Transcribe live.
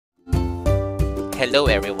Hello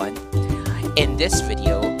everyone. In this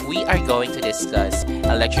video, we are going to discuss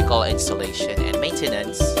electrical installation and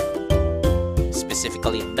maintenance,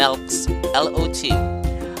 specifically MELC's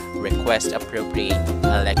LO2, request appropriate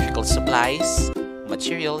electrical supplies,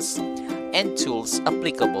 materials, and tools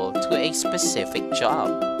applicable to a specific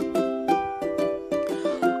job.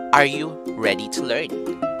 Are you ready to learn?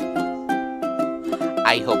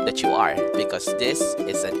 I hope that you are, because this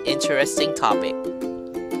is an interesting topic.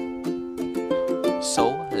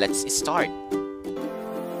 So let's start.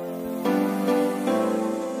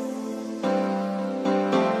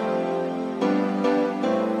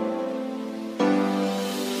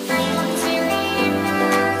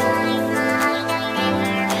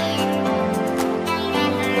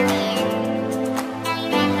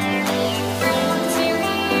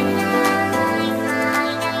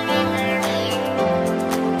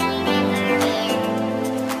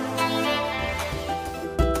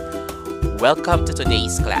 Welcome to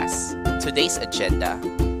today's class. Today's agenda.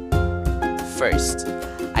 First,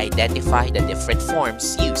 identify the different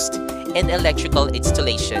forms used in electrical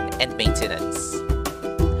installation and maintenance.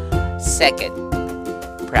 Second,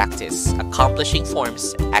 practice accomplishing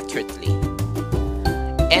forms accurately.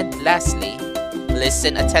 And lastly,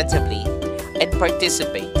 listen attentively and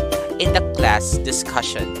participate in the class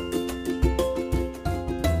discussion.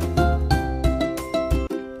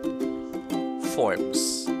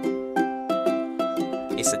 Forms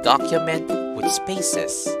is a document with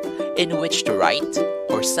spaces in which to write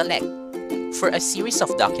or select for a series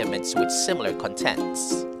of documents with similar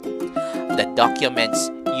contents. The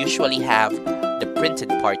documents usually have the printed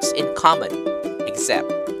parts in common, except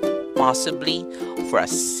possibly for a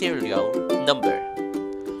serial number.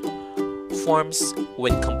 Forms,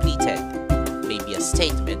 when completed, may be a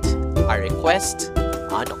statement, a request,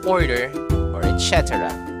 an order, or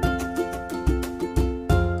etc.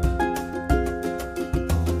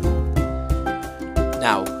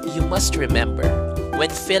 Now, you must remember, when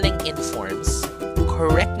filling in forms,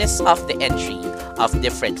 correctness of the entry of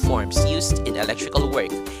different forms used in electrical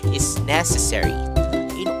work is necessary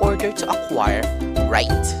in order to acquire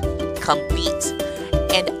right, complete,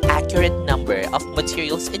 and accurate number of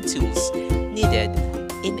materials and tools needed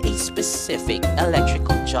in a specific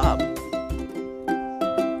electrical job.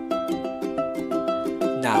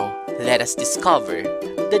 Now, let us discover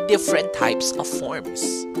the different types of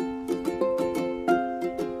forms.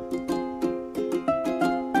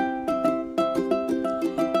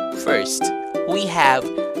 First, we have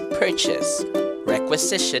purchase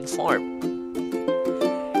requisition form.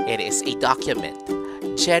 It is a document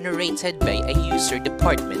generated by a user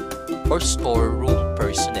department or storeroom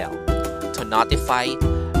personnel to notify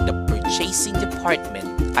the purchasing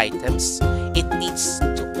department items it needs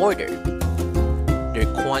to order, their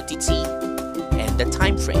quantity, and the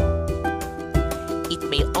time frame. It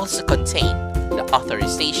may also contain the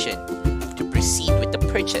authorization to proceed with the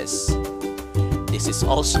purchase. This is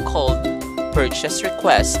also called purchase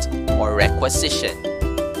request or requisition.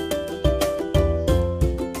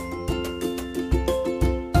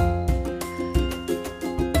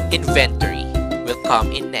 Inventory will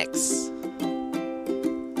come in next.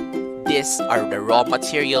 These are the raw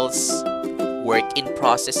materials,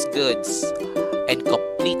 work-in-process goods, and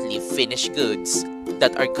completely finished goods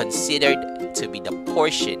that are considered to be the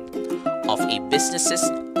portion of a business's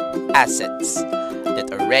assets that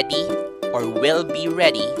are ready or will be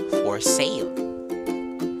ready for sale.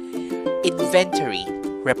 Inventory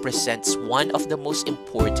represents one of the most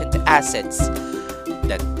important assets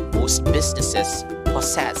that most businesses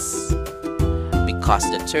possess, because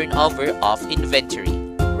the turnover of inventory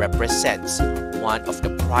represents one of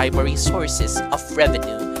the primary sources of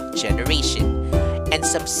revenue generation and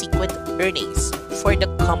subsequent earnings for the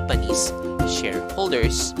company's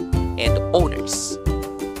shareholders and owners.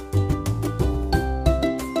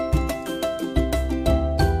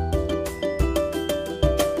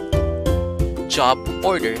 Job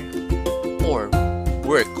order or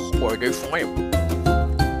work order form.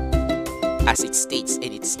 As it states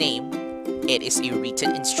in its name, it is a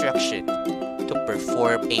written instruction to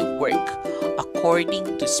perform a work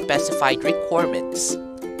according to specified requirements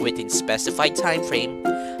within specified time frame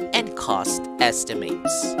and cost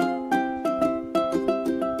estimates.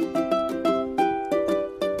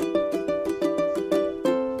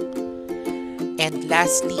 And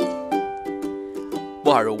lastly,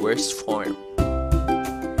 borrower's form.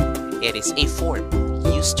 It is a form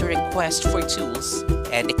used to request for tools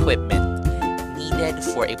and equipment needed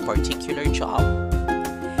for a particular job.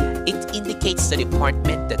 It indicates the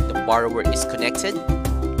department that the borrower is connected,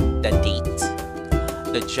 the date,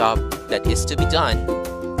 the job that is to be done,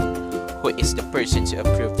 who is the person to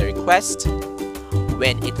approve the request,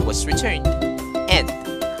 when it was returned, and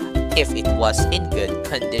if it was in good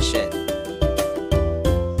condition.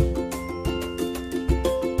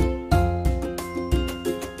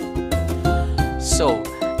 So,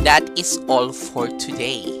 that is all for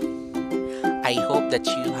today. I hope that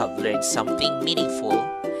you have learned something meaningful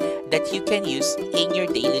that you can use in your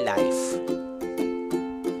daily life.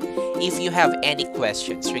 If you have any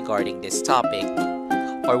questions regarding this topic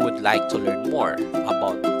or would like to learn more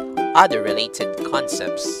about other related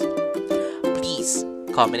concepts, please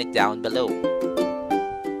comment it down below.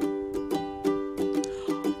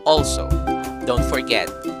 Also, don't forget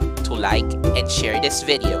to like and share this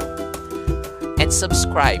video and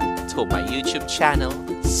subscribe to my YouTube channel,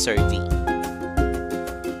 Survey.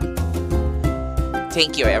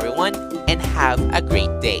 Thank you everyone and have a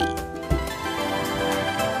great day.